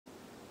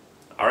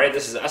Alright,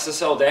 this is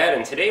SSL Dad,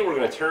 and today we're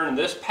going to turn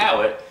this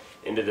pallet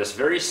into this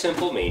very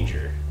simple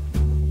manger.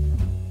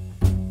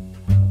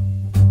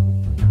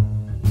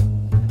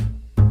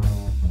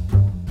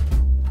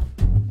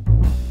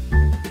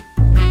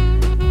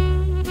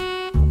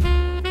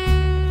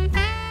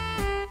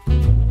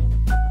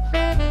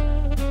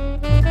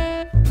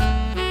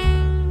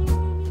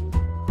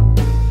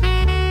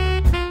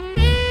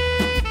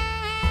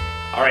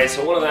 Alright,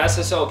 so one of the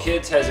SSL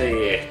kids has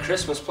a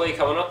Christmas play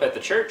coming up at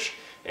the church,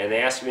 and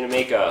they asked me to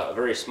make a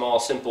very small,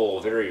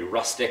 simple, very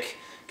rustic,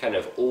 kind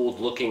of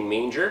old-looking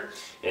manger.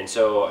 And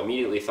so I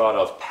immediately thought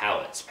of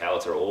pallets.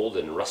 Pallets are old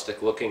and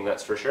rustic-looking,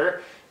 that's for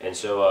sure. And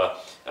so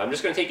I'm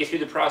just going to take you through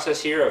the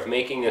process here of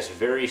making this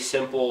very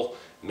simple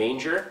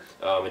manger.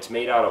 It's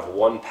made out of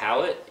one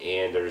pallet,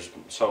 and there's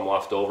some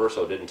left over,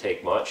 so it didn't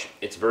take much.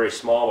 It's very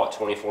small, about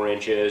 24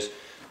 inches,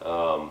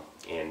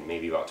 and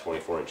maybe about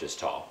 24 inches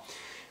tall.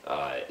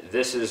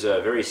 This is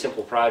a very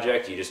simple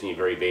project. You just need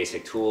very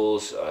basic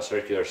tools, a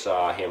circular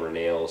saw, hammer,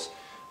 nails.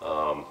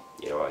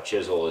 A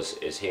chisel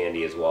is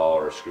handy as well,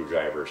 or a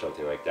screwdriver or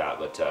something like that.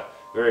 But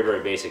very,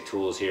 very basic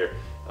tools here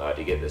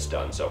to get this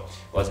done. So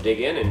let's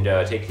dig in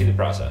and take you through the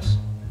process.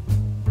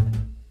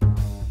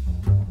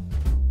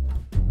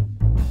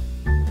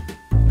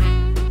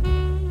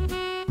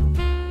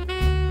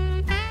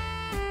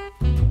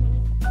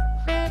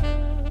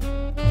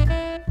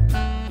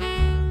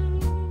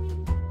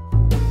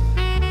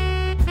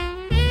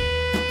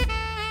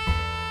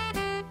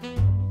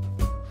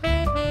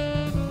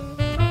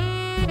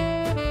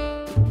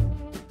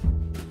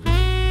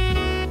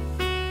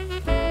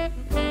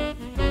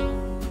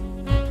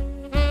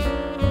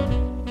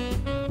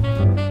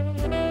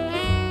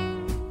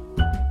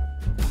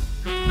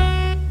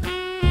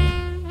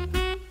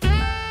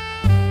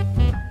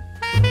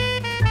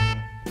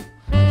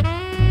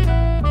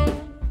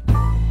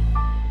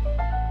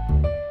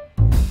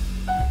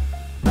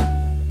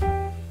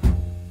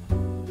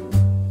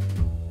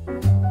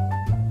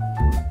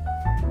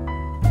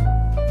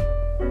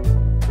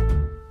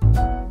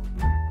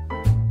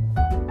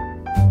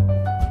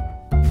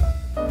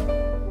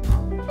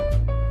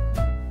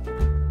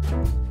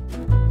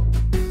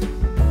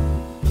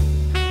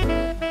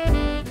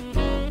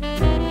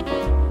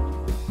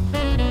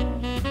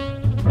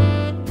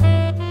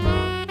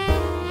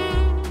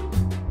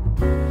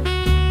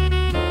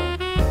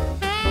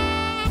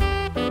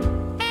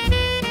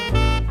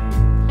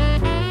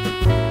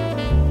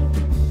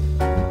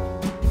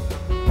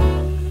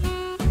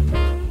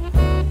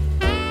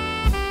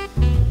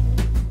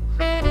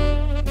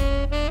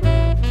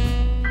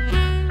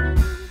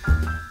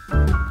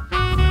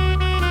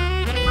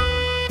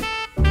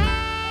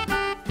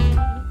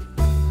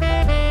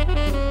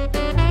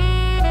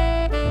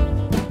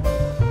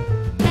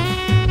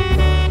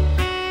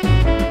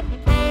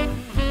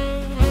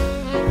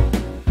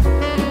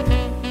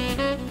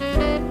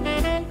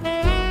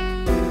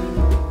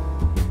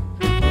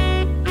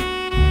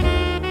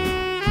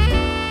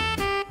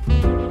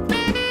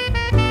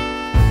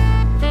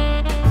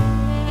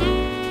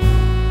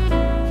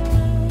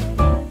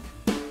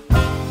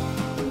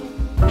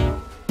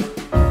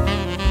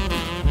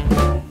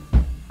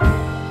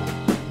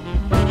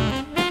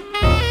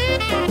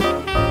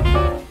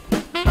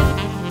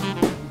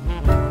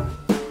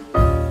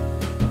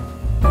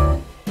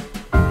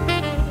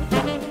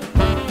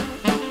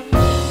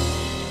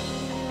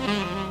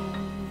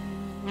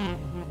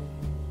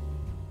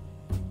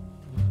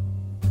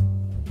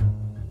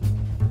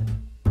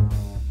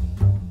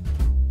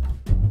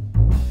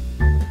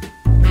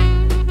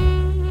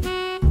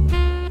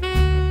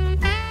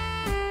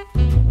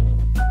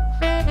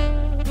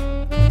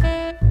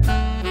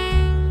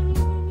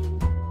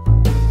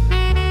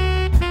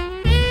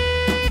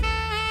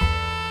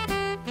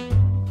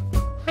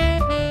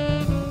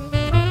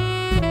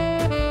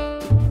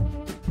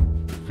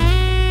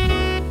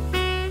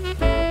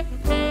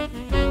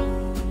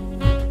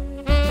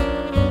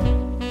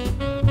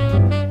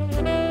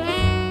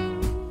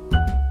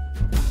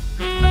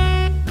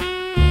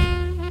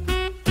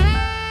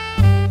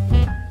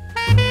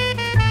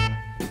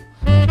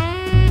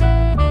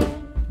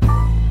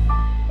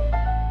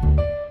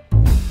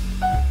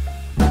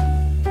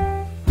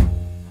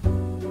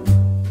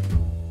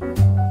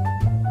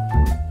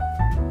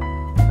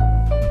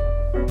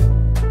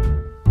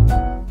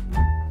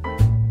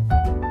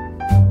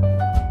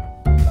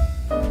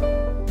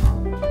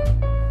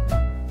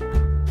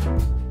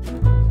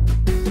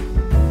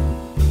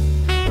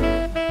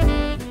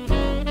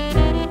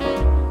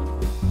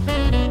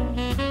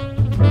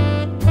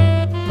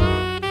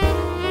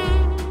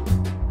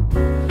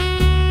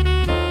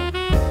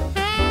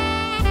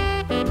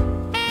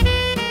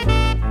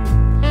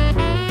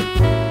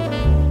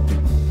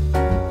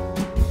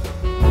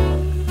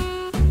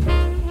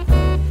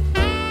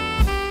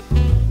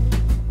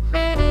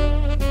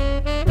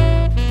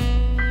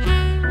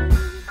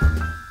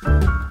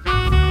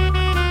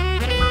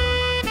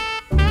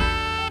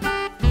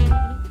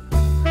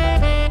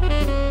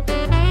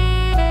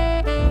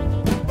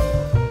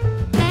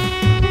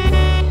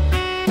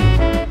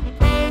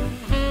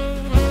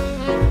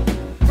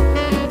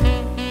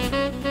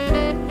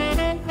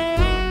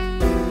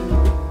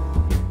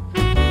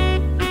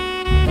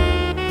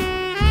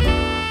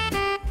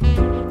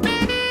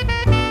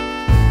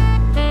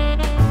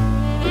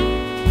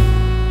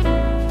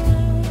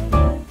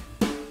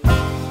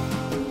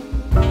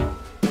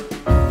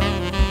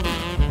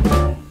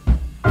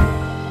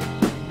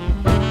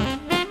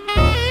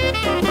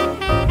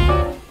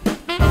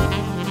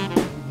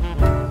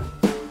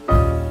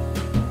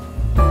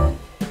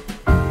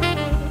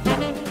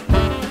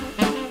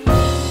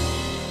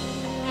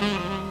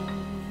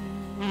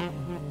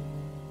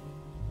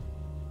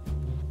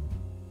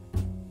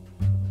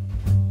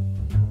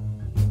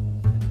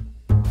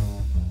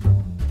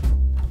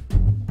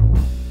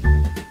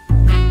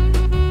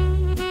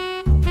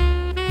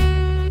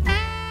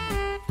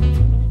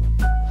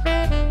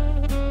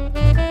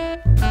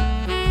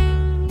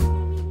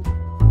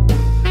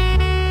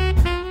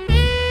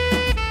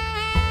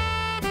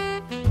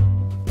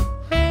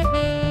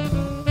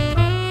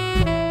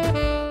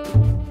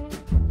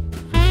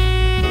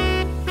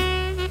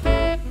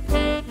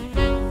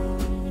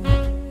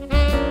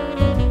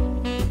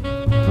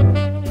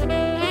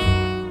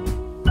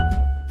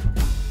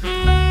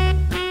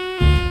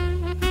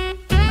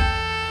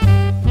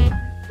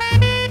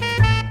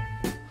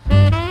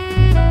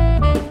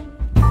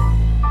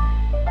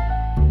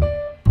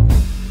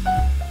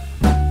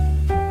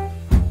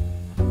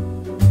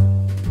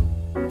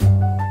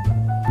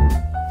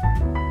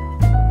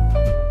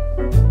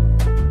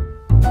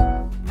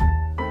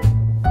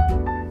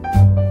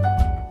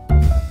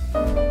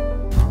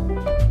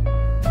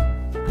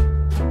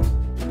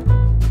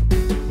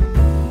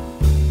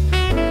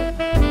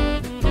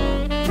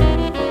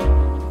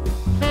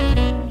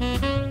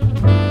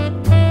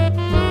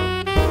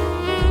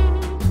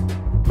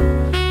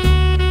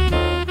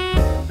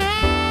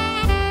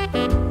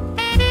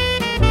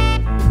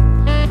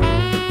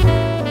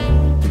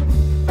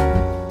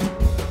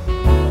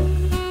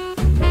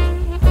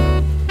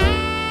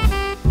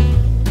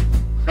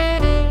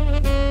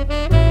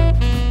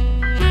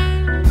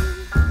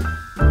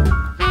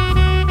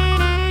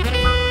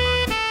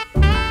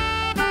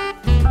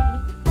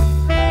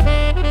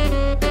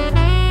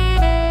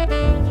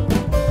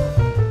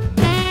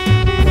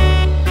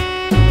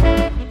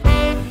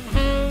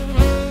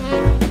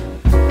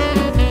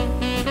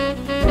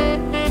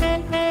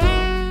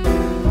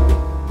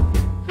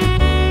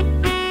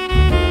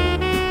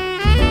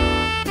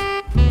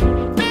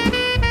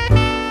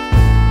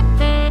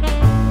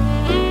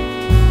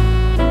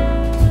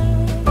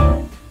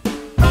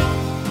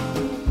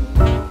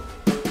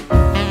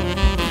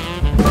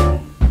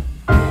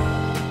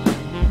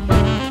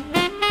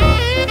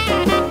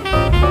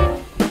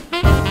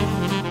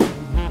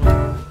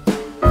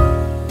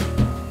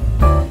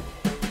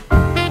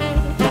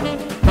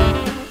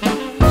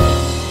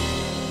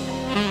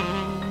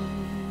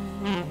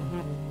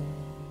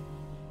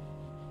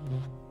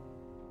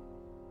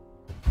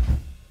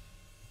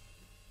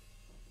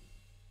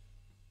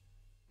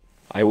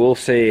 will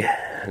say,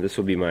 this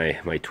will be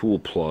my tool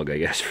plug, I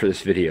guess, for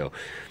this video.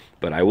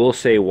 But I will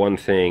say one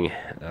thing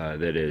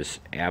that has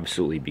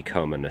absolutely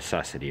become a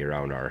necessity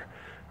around our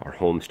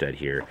homestead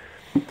here.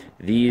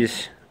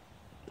 These,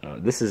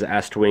 this is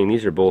Estwing.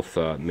 These are both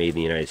made in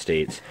the United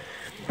States.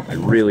 I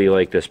really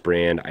like this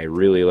brand. I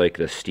really like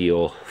the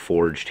steel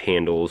forged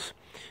handles.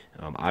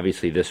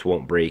 Obviously this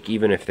won't break,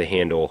 even if the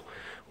handle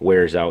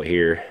wears out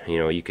here. You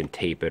know, you can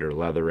tape it or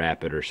leather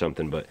wrap it or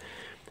something, but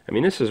I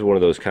mean, this is one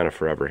of those kind of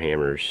forever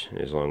hammers,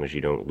 as long as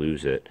you don't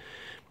lose it.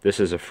 This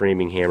is a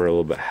framing hammer, a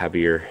little bit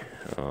heavier,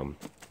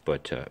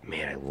 but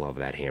man, I love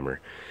that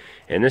hammer.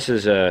 And this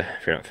is,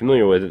 if you're not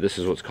familiar with it, this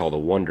is what's called a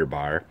Wonder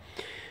Bar.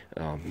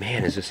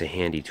 Man, is this a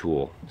handy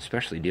tool,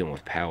 especially dealing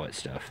with pallet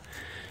stuff.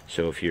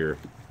 So if you're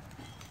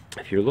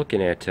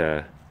looking at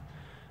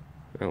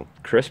well,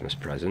 Christmas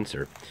presents,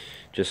 or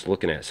just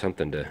looking at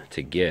something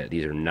to get,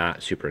 these are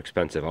not super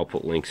expensive. I'll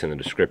put links in the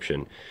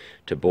description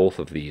to both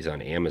of these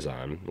on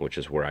Amazon, which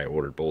is where I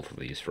ordered both of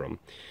these from.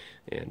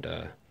 And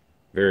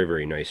very,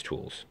 very nice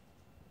tools.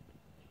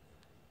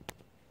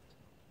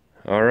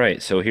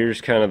 Alright, so here's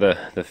kind of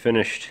the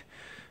finished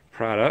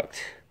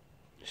product.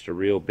 Just a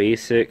real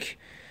basic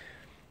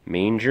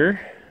manger.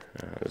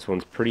 This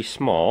one's pretty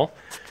small,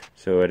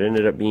 so it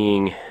ended up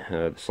being,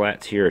 the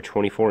slats here are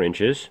 24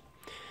 inches.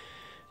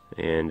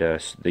 And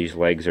these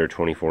legs are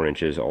 24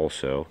 inches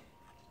also.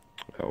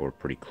 We're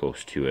pretty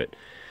close to it.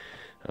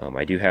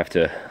 I do have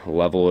to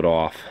level it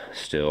off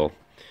still.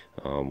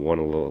 One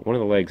of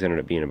the legs ended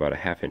up being about a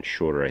 ½ inch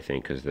shorter, I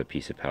think, because of the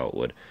piece of pallet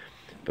wood.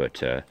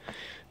 But I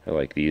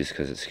like these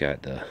because it's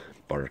got the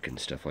bark and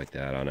stuff like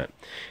that on it.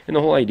 And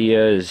the whole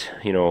idea is,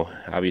 you know,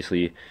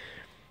 obviously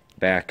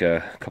back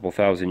a couple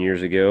thousand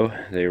years ago,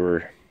 they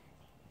were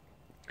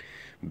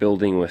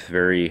building with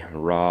very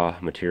raw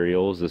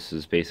materials. This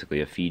is basically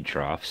a feed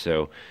trough,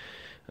 so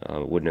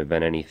it wouldn't have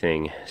been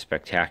anything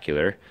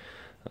spectacular.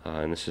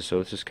 And this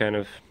is kind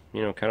of,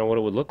 you know, kind of what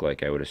it would look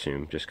like, I would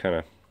assume, just kind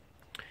of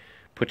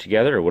put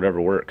together or whatever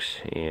works.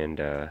 And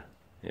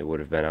it would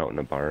have been out in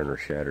a barn or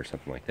shed or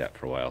something like that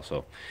for a while.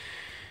 So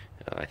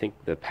I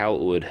think the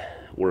pallet wood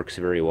works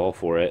very well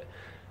for it.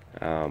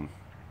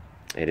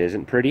 It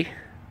isn't pretty,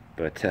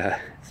 but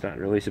it's not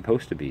really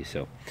supposed to be,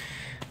 so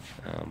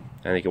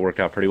I think it worked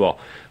out pretty well.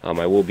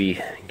 I will be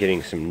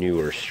getting some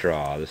newer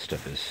straw. This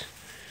stuff is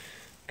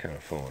kind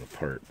of falling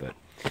apart, but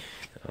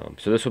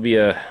so this will be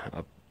a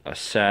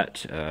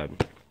set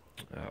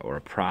or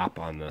a prop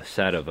on the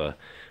set of a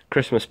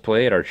Christmas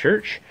play at our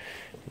church,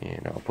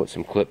 and I'll put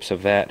some clips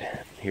of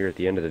that here at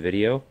the end of the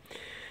video.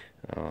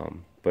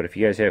 But if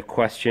you guys have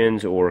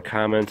questions or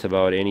comments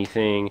about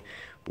anything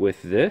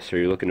with this, or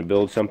you're looking to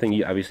build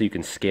something, obviously you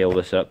can scale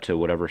this up to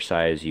whatever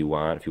size you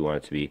want. If you want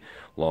it to be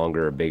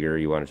longer or bigger,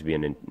 you want it to be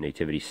a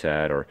nativity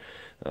set, or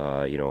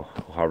you know,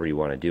 however you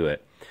want to do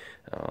it,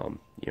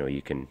 you know,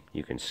 you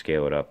can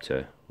scale it up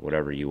to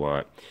whatever you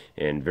want.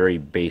 And very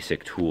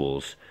basic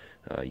tools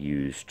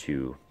used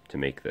to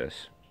make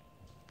this.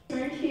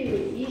 Turn 2.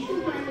 You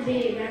should find the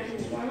baby